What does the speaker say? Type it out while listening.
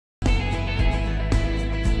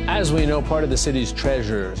As we know, part of the city's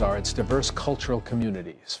treasures are its diverse cultural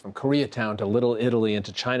communities. From Koreatown to Little Italy and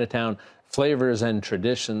to Chinatown, flavors and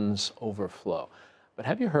traditions overflow. But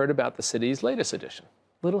have you heard about the city's latest addition,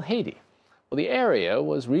 Little Haiti? Well, the area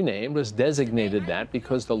was designated that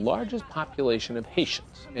because the largest population of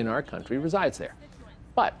Haitians in our country resides there.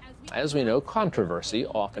 But, as we know, controversy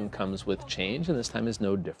often comes with change, and this time is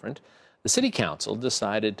no different. The city council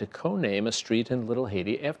decided to co-name a street in Little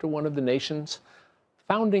Haiti after one of the nation's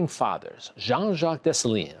founding fathers, Jean-Jacques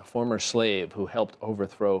Dessalines, a former slave who helped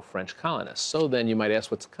overthrow French colonists. So then you might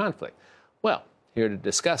ask, what's the conflict? Well, here to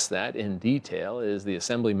discuss that in detail is the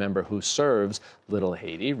Assembly member who serves Little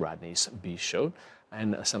Haiti, Rodneyse Bichotte.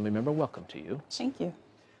 And Assembly member, welcome to you. Thank you.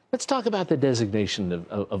 Let's talk about the designation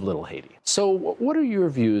of Little Haiti. So what are your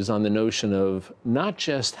views on the notion of not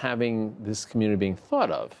just having this community being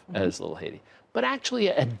thought of as Little Haiti, but actually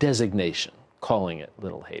a designation, calling it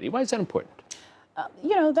Little Haiti? Why is that important?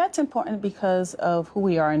 You know, that's important because of who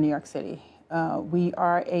we are in New York City. We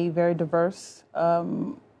are a very diverse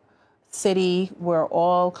city where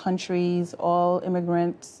all countries, all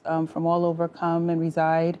immigrants from all over come and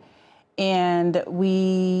reside. And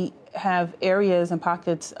we have areas and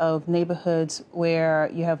pockets of neighborhoods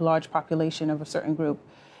where you have large population of a certain group.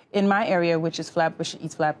 In my area, which is Flatbush,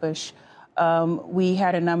 East Flatbush, we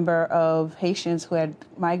had a number of Haitians who had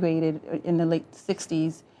migrated in the late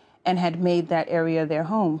 60s and had made that area their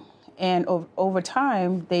home. And over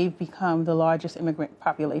time, they've become the largest immigrant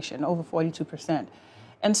population, over 42%.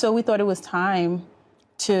 And so we thought it was time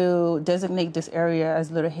to designate this area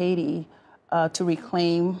as Little Haiti to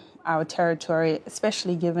reclaim our territory,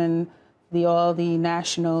 especially given all the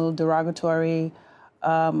national derogatory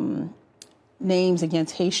names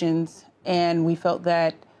against Haitians. And we felt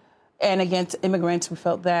that, and against immigrants, we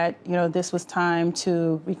felt that, you know, this was time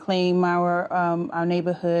to reclaim our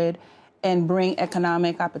neighborhood and bring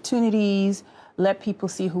economic opportunities, let people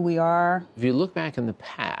see who we are. If you look back in the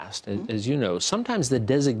past, as you know, sometimes the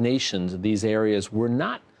designations of these areas were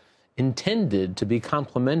not intended to be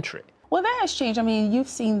complimentary. Well, that has changed. I mean, you've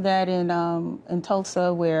seen that in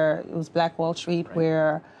Tulsa, where it was Black Wall Street, right,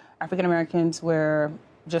 where African Americans were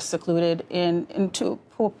just secluded, and to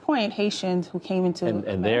a point, Haitians who came into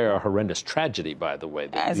and they're a horrendous tragedy, by the way.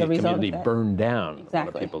 The community burned down. Exactly. A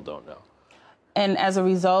lot of people don't know. And as a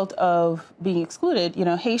result of being excluded, you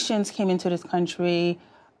know, Haitians came into this country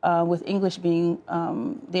with English being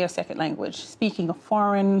their second language, speaking a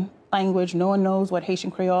foreign language. No one knows what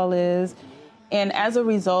Haitian Creole is. And as a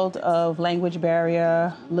result of language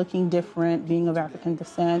barrier, looking different, being of African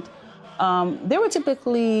descent, they were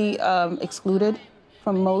typically excluded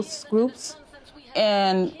from most groups.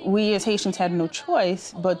 And we as Haitians had no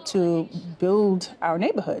choice but to build our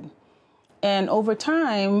neighborhood. And over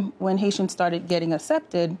time, when Haitians started getting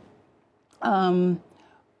accepted, you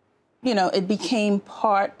know, it became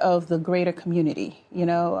part of the greater community, you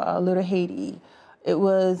know, Little Haiti. It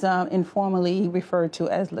was informally referred to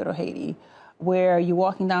as Little Haiti, where you're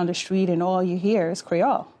walking down the street and all you hear is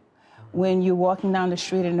Creole. When you're walking down the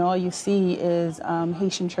street and all you see is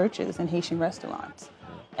Haitian churches and Haitian restaurants.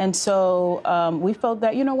 And so we felt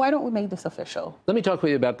that, you know, why don't we make this official? Let me talk with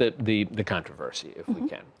you about the controversy, if we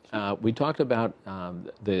can. We talked about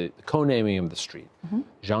the co-naming of the street,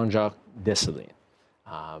 Jean-Jacques Dessalines,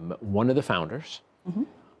 one of the founders.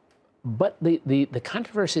 But the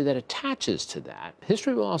controversy that attaches to that,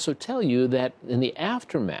 history will also tell you that in the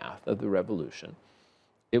aftermath of the revolution,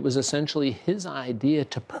 it was essentially his idea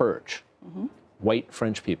to purge white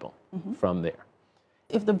French people from there.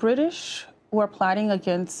 If the British were plotting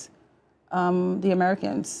against the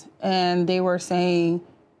Americans and they were saying,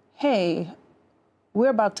 hey, we're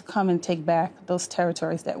about to come and take back those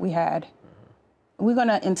territories that we had. We're going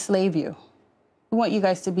to enslave you. We want you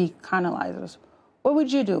guys to be colonizers. What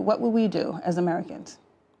would you do? What would we do as Americans?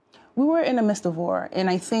 We were in the midst of war, and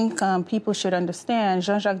I think people should understand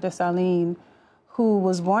Jean-Jacques Dessalines, who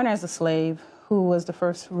was born as a slave, who was the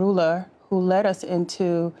first ruler, who led us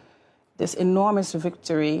into this enormous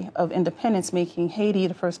victory of independence, making Haiti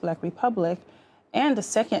the first Black republic and the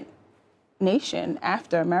second nation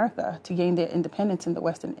after America to gain their independence in the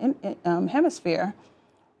Western Hemisphere.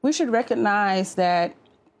 We should recognize that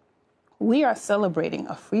we are celebrating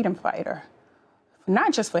a freedom fighter,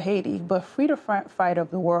 not just for Haiti, but freedom fighter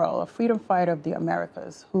of the world, a freedom fighter of the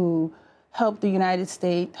Americas, who helped the United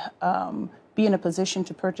States be in a position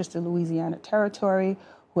to purchase the Louisiana Territory,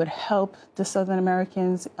 who had helped the Southern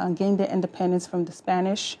Americans gain their independence from the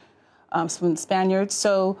Spaniards.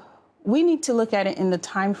 So we need to look at it in the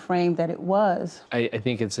time frame that it was. I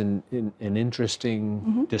think it's an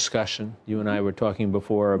interesting discussion. You and I were talking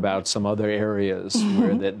before about some other areas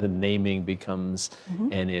where the naming becomes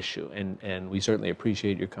an issue. And we certainly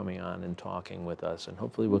appreciate your coming on and talking with us. And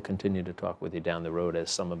hopefully we'll continue to talk with you down the road as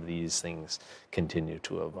some of these things continue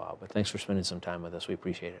to evolve. But thanks for spending some time with us. We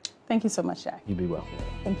appreciate it. Thank you so much, Jack. You be well.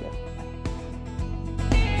 Thank you.